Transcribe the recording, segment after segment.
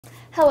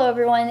Hello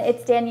everyone,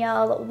 it's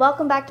Danielle.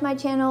 Welcome back to my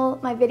channel.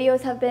 My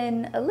videos have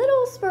been a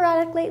little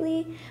sporadic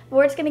lately, but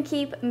we're just gonna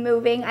keep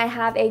moving. I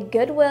have a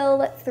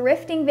Goodwill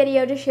thrifting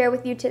video to share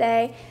with you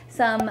today.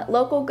 Some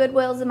local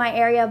Goodwills in my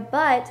area,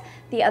 but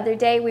the other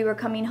day we were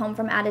coming home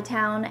from out of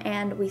town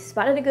and we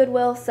spotted a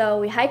Goodwill, so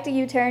we hiked a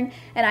U-turn,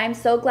 and I'm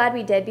so glad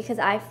we did because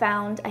I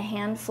found a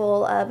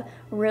handful of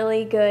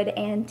really good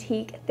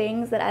antique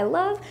things that I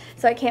love.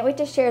 So I can't wait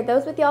to share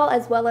those with y'all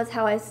as well as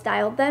how I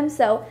styled them.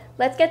 So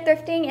let's get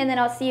thrifting and then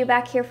I'll see you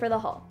back here for the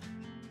haul.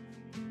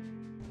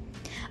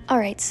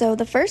 Alright, so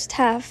the first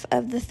half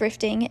of the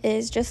thrifting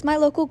is just my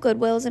local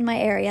Goodwills in my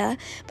area,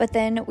 but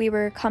then we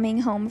were coming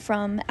home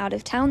from out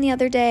of town the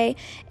other day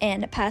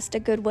and passed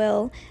a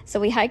Goodwill, so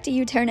we hiked a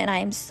U-turn and I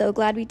am so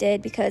glad we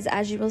did because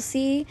as you will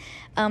see,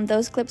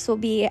 those clips will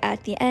be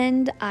at the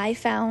end. I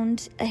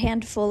found a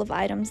handful of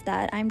items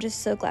that I'm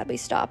just so glad we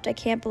stopped. I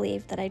can't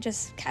believe that I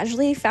just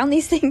casually found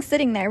these things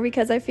sitting there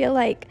because I feel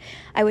like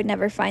I would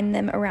never find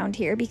them around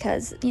here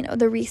because, you know,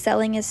 the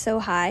reselling is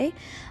so high.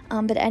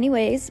 But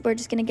anyways, we're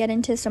just gonna get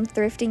into some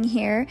thrifting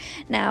here.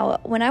 Now,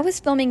 when I was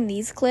filming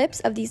these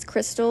clips of these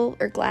crystal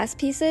or glass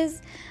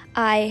pieces,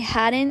 I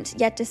hadn't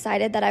yet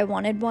decided that I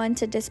wanted one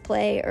to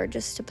display or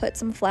just to put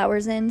some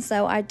flowers in,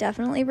 so I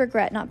definitely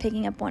regret not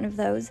picking up one of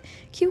those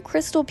cute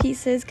crystal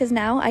pieces because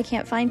now I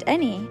can't find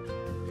any.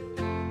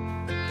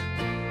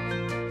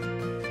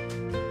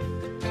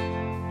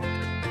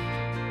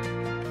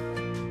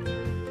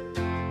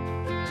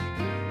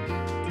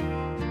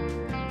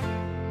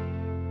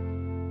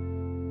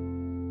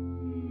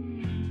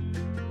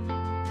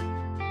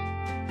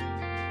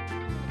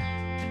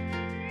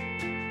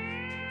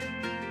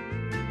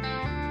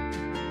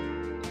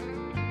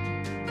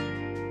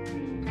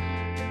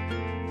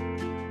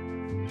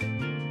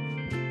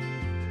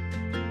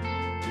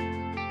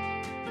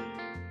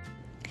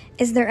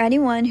 Is there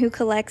anyone who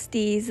collects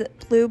these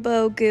blue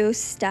bow goose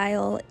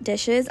style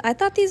dishes? I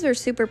thought these were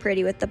super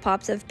pretty with the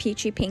pops of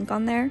peachy pink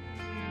on there.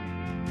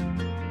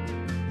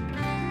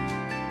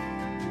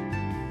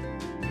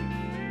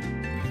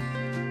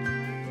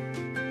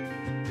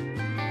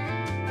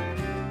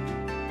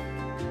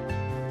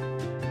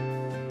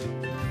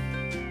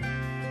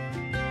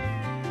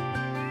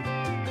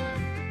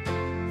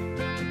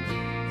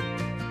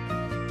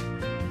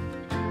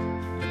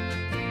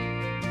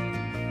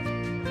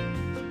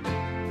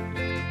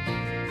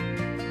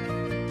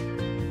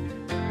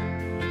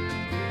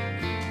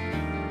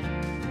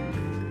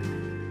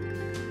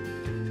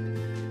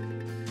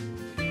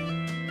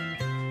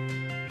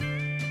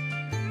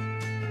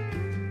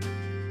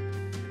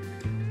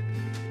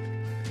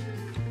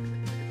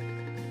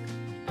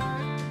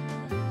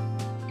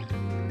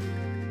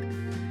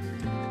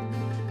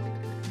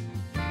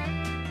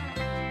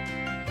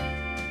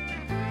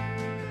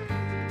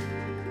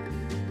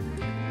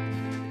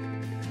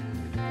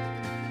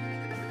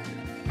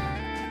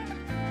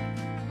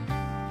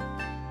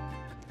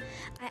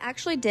 I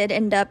actually did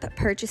end up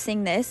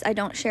purchasing this. I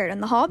don't share it in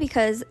the haul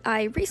because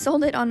I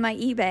resold it on my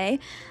eBay.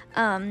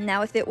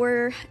 Now if it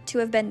were to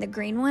have been the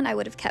green one, I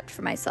would have kept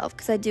for myself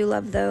because I do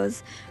love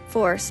those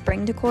for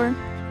spring decor.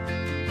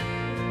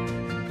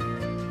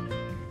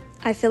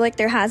 I feel like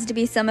there has to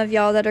be some of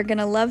y'all that are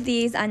gonna love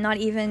these. I'm not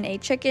even a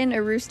chicken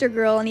or rooster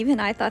girl, and even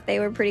I thought they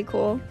were pretty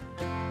cool.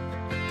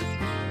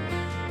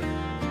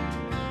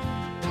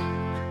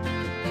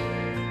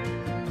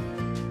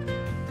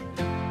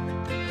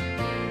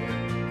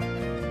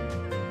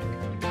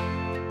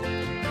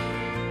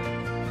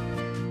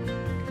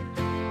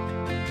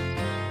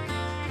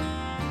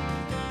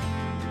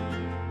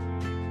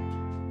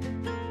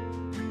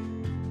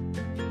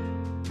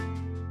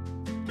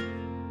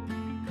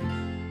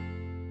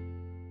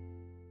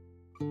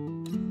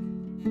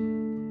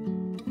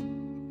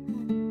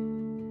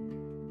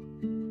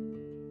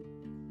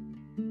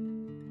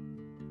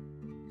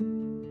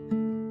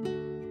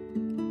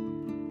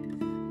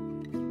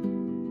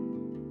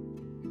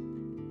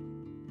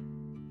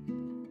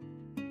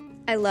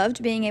 I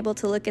loved being able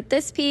to look at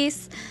this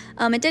piece.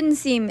 It didn't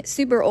seem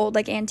super old,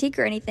 like antique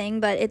or anything,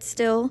 but it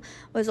still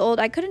was old.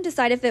 I couldn't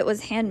decide if it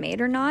was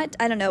handmade or not.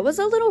 I don't know. It was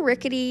a little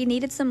rickety,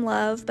 needed some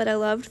love, but I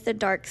loved the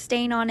dark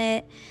stain on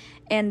it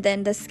and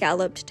then the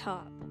scalloped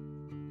top.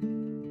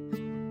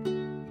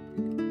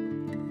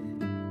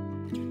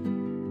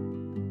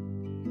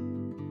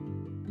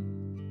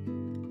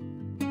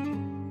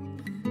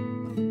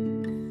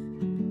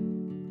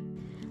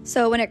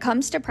 So when it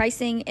comes to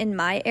pricing in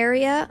my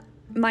area,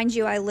 mind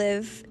you, I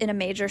live in a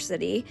major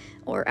city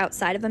or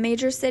outside of a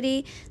major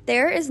city.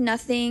 There is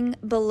nothing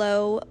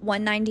below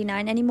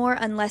 $1.99 anymore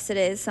unless it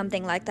is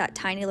something like that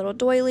tiny little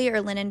doily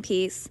or linen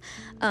piece.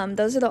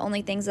 Those are the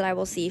only things that I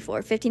will see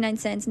for 59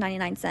 cents,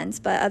 99 cents.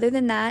 But other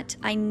than that,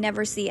 I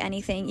never see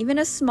anything, even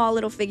a small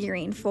little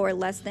figurine for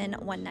less than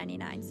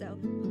 $1.99. So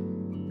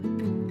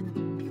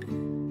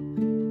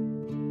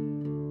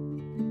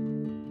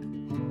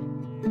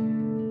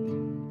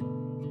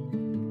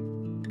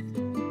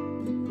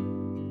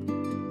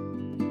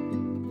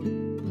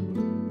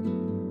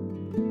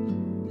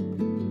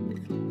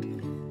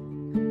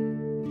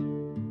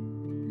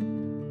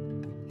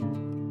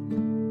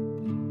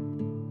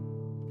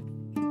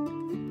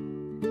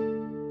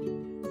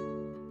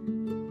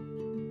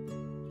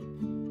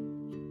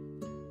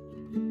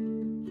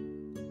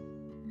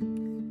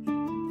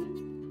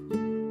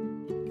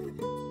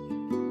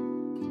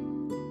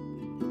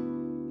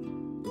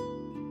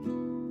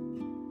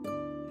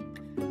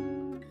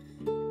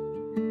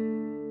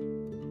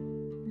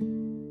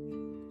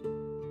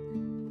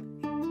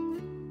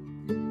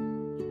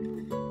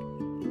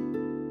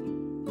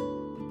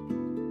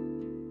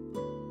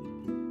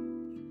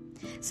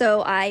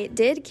So I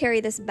did carry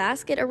this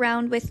basket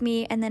around with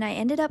me, and then I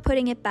ended up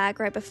putting it back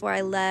right before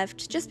I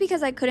left, just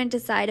because I couldn't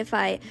decide if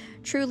I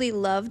truly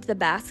loved the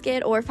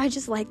basket or if I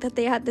just liked that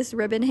they had this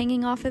ribbon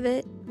hanging off of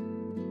it.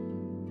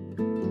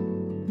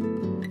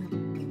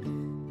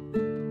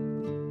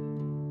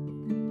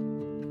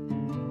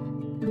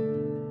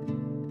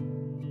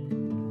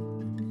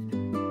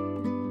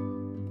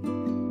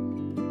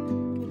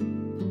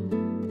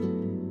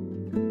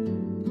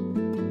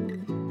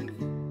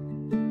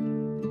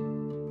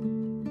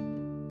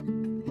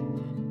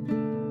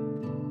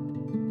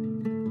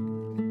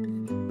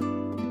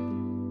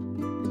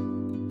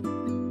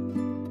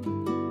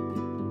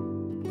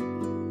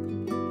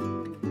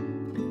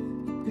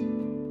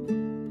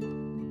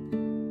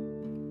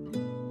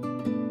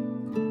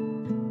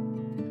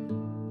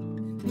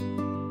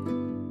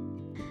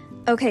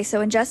 Okay,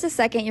 so in just a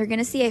second, you're going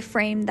to see a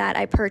frame that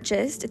I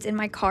purchased. It's in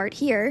my cart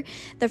here.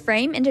 The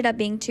frame ended up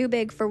being too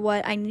big for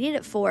what I needed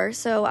it for,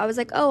 so I was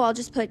like, oh, I'll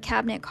just put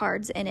cabinet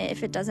cards in it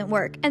if it doesn't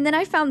work. And then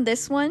I found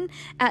this one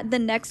at the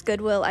next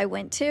Goodwill I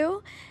went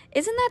to.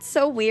 Isn't that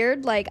so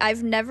weird? Like,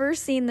 I've never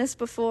seen this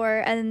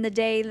before, and the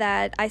day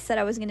that I said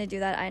I was going to do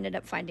that, I ended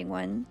up finding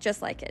one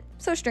just like it.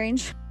 So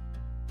strange.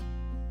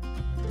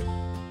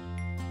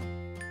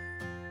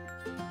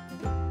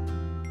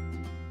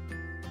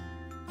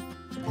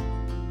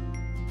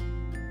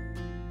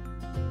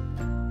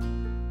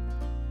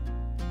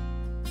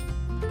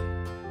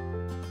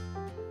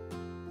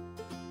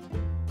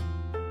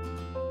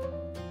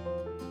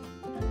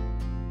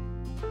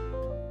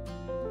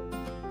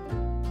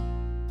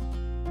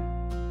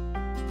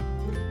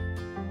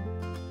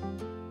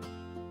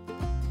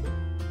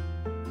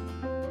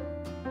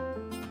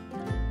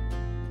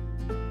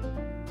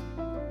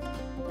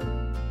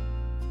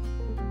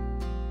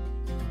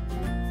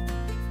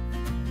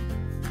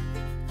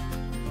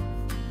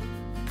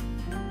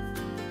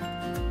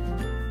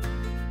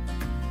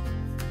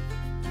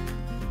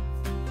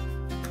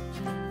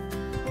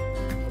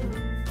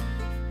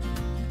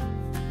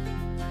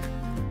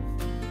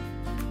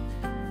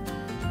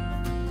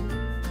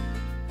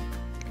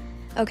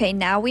 Okay,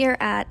 now we are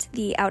at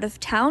the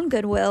out-of-town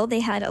Goodwill. They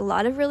had a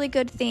lot of really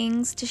good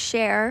things to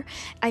share.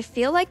 I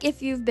feel like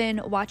if you've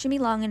been watching me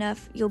long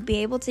enough, you'll be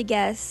able to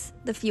guess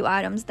the few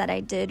items that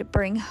I did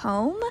bring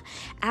home.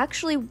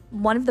 Actually,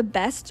 one of the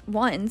best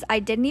ones, I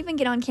didn't even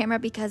get on camera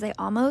because I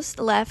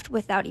almost left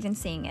without even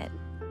seeing it.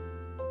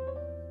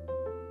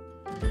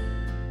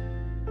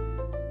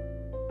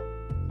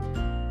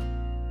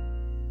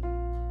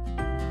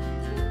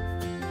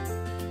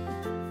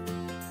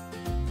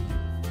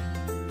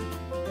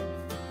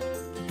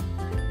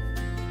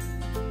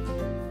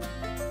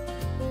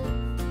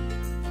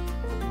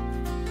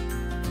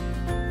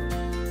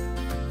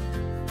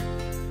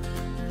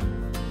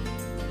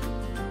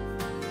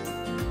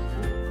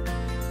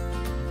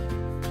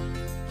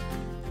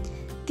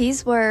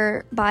 These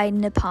were by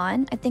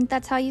Nippon, I think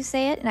that's how you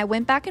say it, and I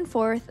went back and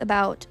forth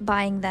about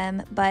buying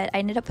them, but I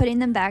ended up putting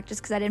them back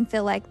just because I didn't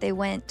feel like they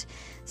went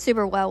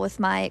super well with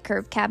my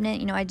curved cabinet.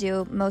 You know, I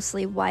do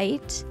mostly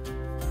white.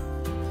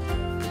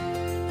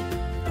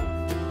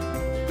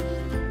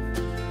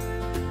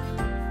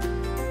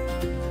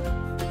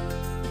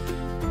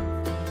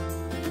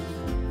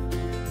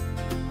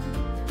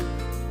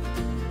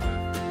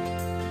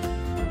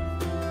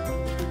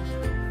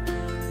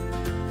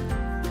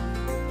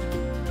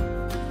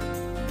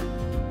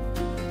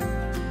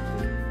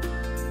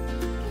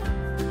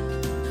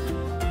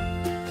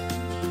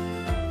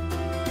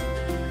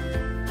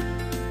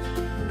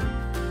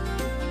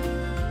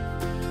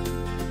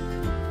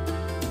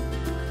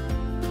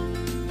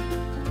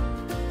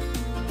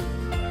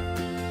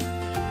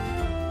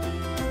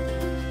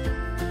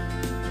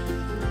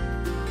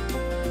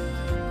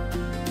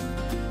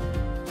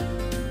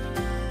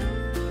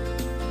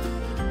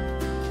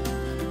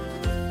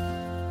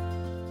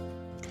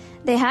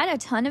 They had a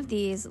ton of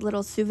these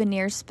little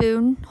souvenir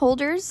spoon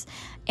holders,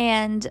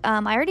 and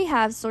I already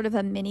have sort of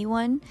a mini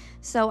one,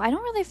 so I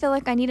don't really feel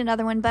like I need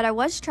another one, but I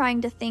was trying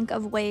to think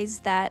of ways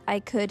that I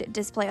could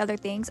display other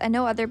things. I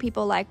know other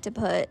people like to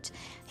put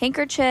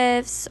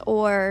handkerchiefs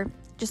or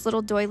just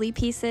little doily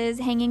pieces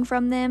hanging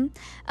from them.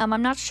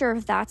 I'm not sure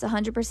if that's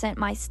 100%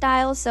 my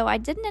style, so I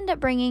didn't end up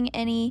bringing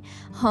any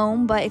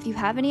home, but if you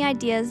have any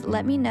ideas,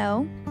 let me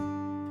know.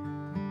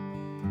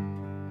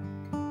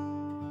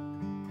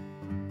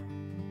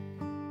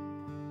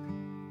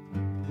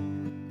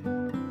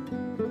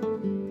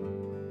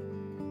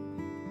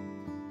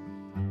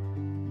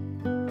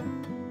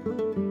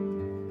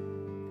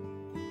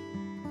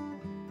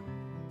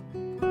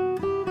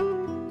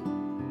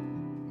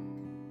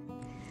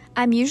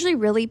 I'm usually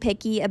really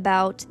picky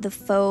about the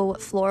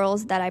faux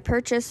florals that I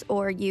purchase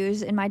or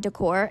use in my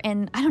decor,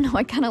 and I don't know,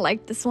 I kind of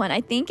liked this one.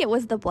 I think it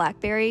was the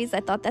blackberries. I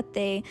thought that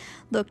they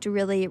looked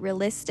really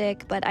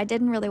realistic, but I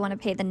didn't really want to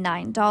pay the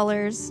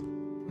 $9.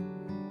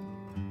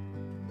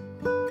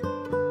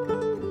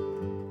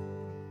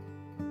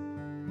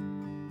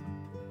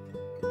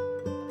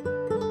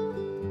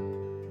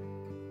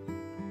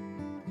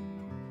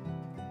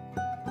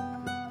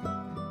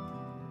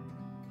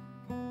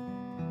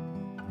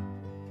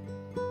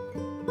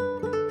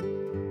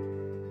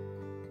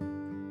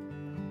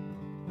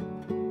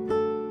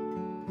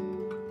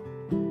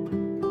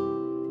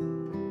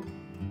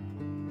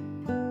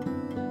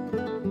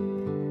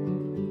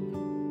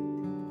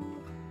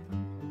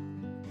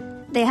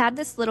 They had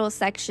this little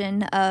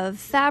section of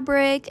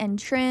fabric and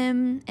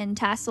trim and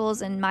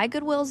tassels, and my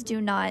Goodwills do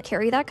not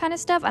carry that kind of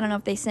stuff. I don't know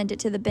if they sent it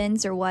to the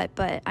bins or what,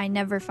 but I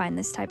never find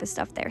this type of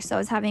stuff there. So I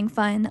was having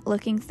fun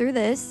looking through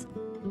this.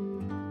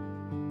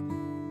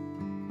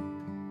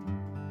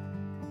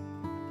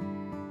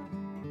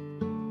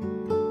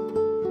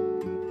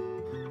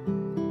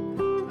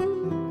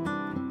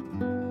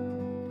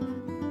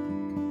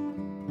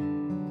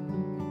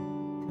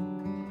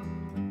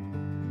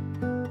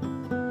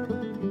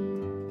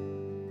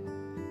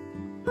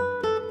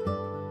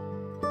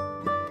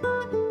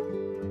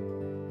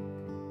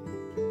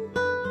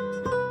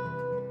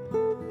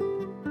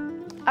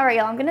 All right,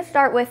 y'all, I'm gonna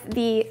start with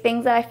the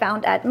things that I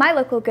found at my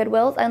local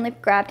Goodwills. I only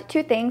grabbed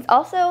 2 things.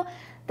 Also,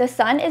 the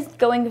sun is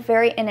going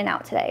very in and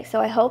out today, so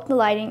I hope the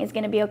lighting is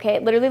gonna be okay.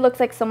 It literally looks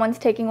like someone's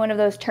taking one of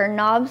those turn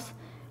knobs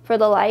for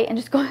the light and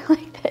just going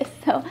like this,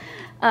 so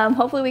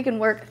hopefully we can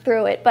work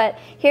through it. But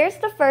here's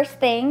the first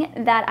thing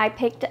that I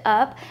picked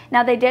up.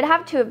 Now, they did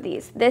have 2 of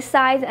these, this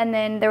size, and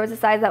then there was a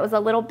size that was a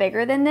little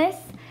bigger than this.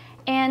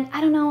 And I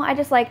don't know, I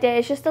just liked it.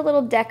 It's just a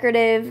little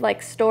decorative,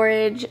 like,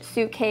 storage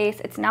suitcase.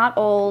 It's not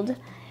old.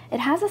 It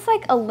has this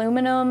like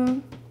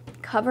aluminum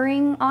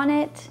covering on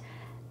it,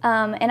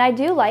 and I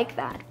do like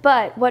that.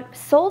 But what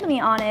sold me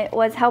on it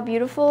was how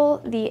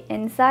beautiful the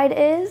inside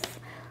is.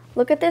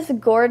 Look at this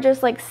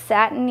gorgeous like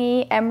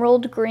satiny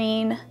emerald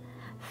green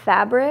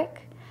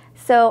fabric.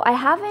 So I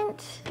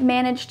haven't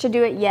managed to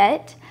do it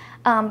yet,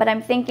 but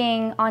I'm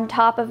thinking on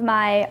top of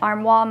my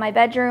armoire in my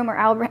bedroom or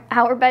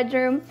our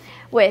bedroom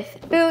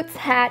with boots,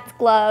 hats,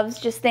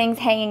 gloves, just things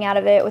hanging out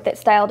of it with it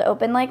styled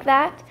open like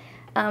that.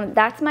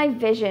 That's my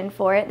vision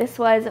for it. This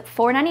was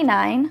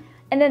 $4.99.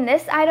 And then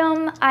this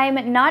item,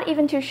 I'm not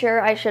even too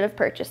sure I should have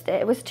purchased it.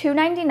 It was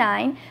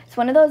 $2.99. It's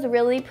one of those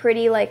really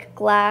pretty like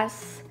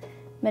glass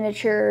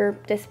miniature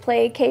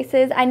display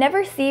cases. I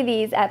never see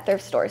these at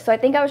thrift stores, so I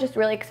think I was just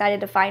really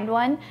excited to find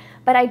one.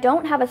 But I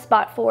don't have a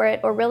spot for it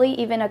or really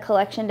even a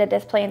collection to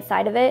display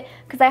inside of it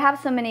because I have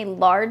so many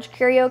large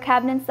curio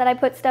cabinets that I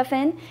put stuff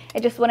in.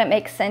 It just wouldn't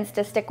make sense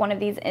to stick one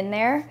of these in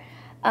there.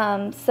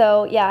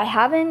 So yeah, I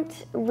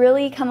haven't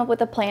really come up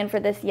with a plan for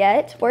this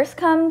yet. Worst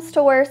comes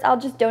to worst, I'll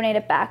just donate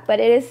it back,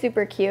 but it is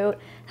super cute.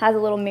 Has a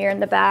little mirror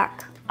in the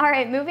back. All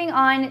right, moving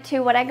on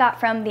to what I got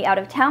from the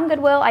out-of-town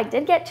Goodwill. I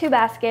did get 2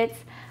 baskets.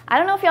 I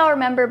don't know if y'all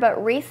remember,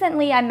 but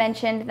recently I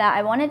mentioned that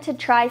I wanted to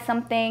try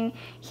something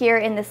here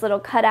in this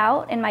little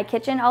cutout in my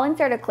kitchen. I'll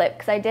insert a clip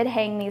because I did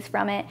hang these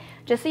from it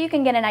just so you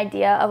can get an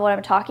idea of what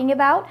I'm talking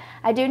about.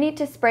 I do need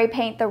to spray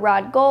paint the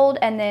rod gold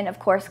and then of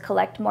course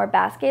collect more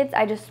baskets.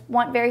 I just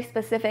want very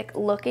specific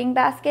looking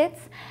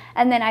baskets.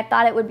 And then I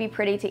thought it would be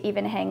pretty to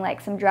even hang like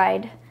some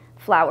dried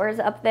flowers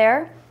up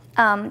there.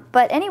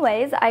 But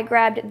anyways, I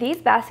grabbed these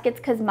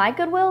baskets because my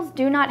Goodwills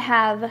do not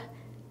have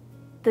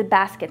the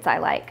baskets I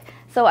like.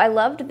 So I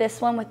loved this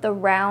one with the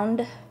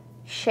round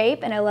shape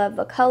and I love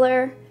the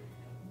color.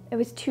 It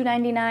was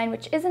 $2.99,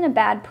 which isn't a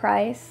bad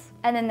price.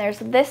 And then there's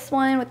this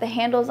one with the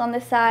handles on the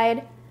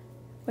side,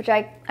 which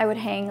I would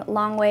hang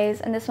long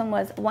ways, and this one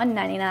was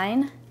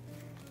 $1.99.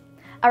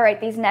 All right,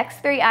 these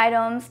next 3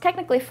 items,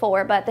 technically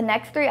 4, but the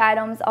next 3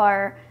 items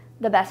are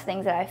the best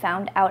things that I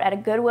found out at a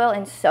Goodwill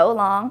in so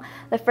long.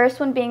 The first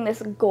one being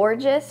this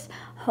gorgeous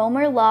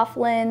Homer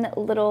Laughlin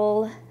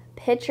little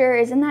pitcher.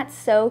 Isn't that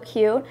so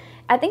cute?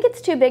 I think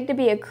it's too big to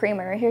be a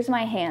creamer. Here's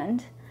my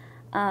hand.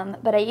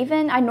 But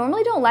I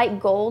normally don't like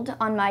gold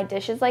on my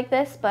dishes like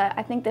this, but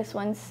I think this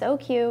one's so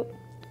cute.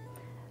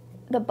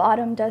 The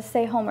bottom does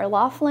say Homer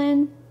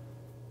Laughlin.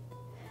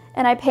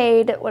 And I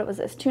paid, what was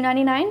this,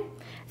 $2.99?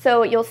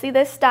 So you'll see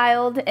this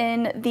styled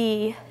in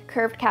the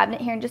curved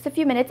cabinet here in just a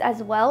few minutes,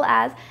 as well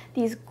as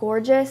these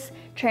gorgeous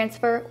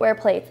transferware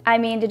plates. I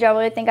mean, did y'all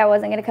really think I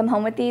wasn't gonna come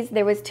home with these?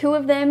 There was 2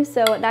 of them,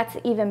 so that's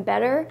even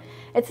better.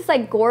 It's this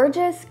like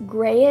gorgeous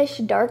grayish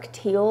dark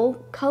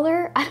teal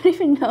color. I don't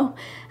even know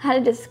how to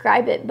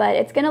describe it, but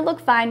it's gonna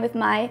look fine with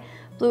my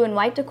blue and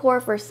white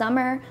decor for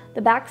summer.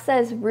 The back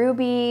says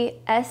Ruby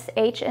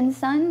S.H. and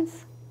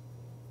Sons.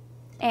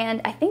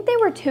 And I think they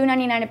were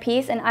 $2.99 a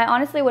piece, and I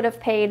honestly would have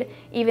paid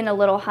even a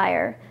little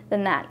higher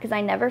than that because I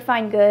never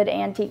find good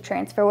antique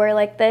transferware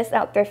like this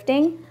out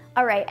thrifting.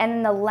 All right, and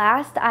then the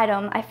last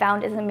item I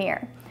found is a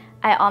mirror.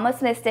 I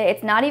almost missed it.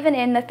 It's not even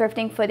in the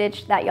thrifting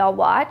footage that y'all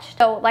watched.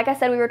 So like I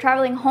said, we were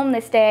traveling home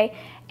this day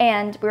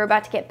and we were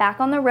about to get back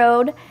on the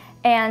road,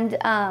 and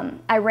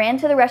I ran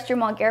to the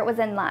restroom while Garrett was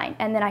in line,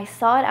 and then I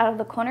saw it out of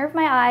the corner of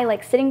my eye,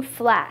 like sitting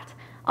flat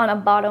on a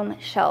bottom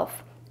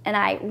shelf. And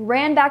I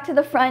ran back to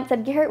the front,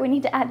 said, Garrett, we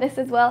need to add this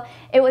as well.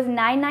 It was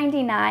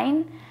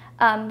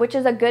 $9.99, which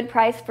is a good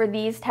price for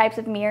these types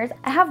of mirrors.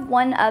 I have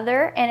one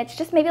other, and it's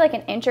just maybe like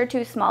an inch or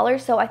 2 smaller,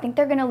 so I think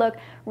they're gonna look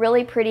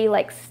really pretty,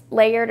 like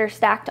layered or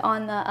stacked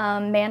on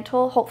the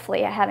mantle.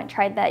 Hopefully, I haven't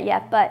tried that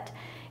yet, but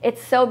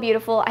it's so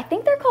beautiful. I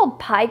think they're called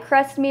pie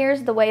crust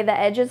mirrors, the way the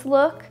edges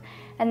look,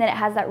 and then it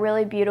has that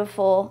really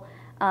beautiful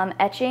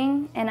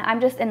etching, and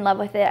I'm just in love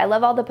with it. I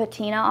love all the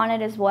patina on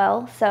it as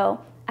well, so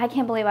I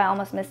can't believe I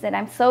almost missed it.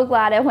 I'm so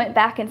glad I went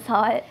back and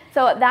saw it.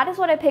 So that is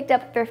what I picked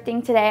up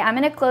thrifting today. I'm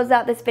gonna close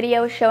out this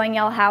video showing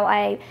y'all how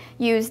I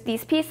used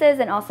these pieces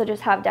and also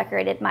just how I've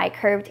decorated my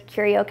curved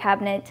curio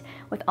cabinet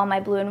with all my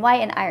blue and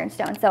white and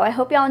ironstone. So I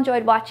hope y'all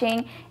enjoyed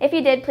watching. If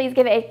you did, please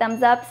give it a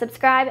thumbs up,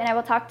 subscribe, and I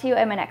will talk to you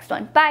in my next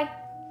one. Bye.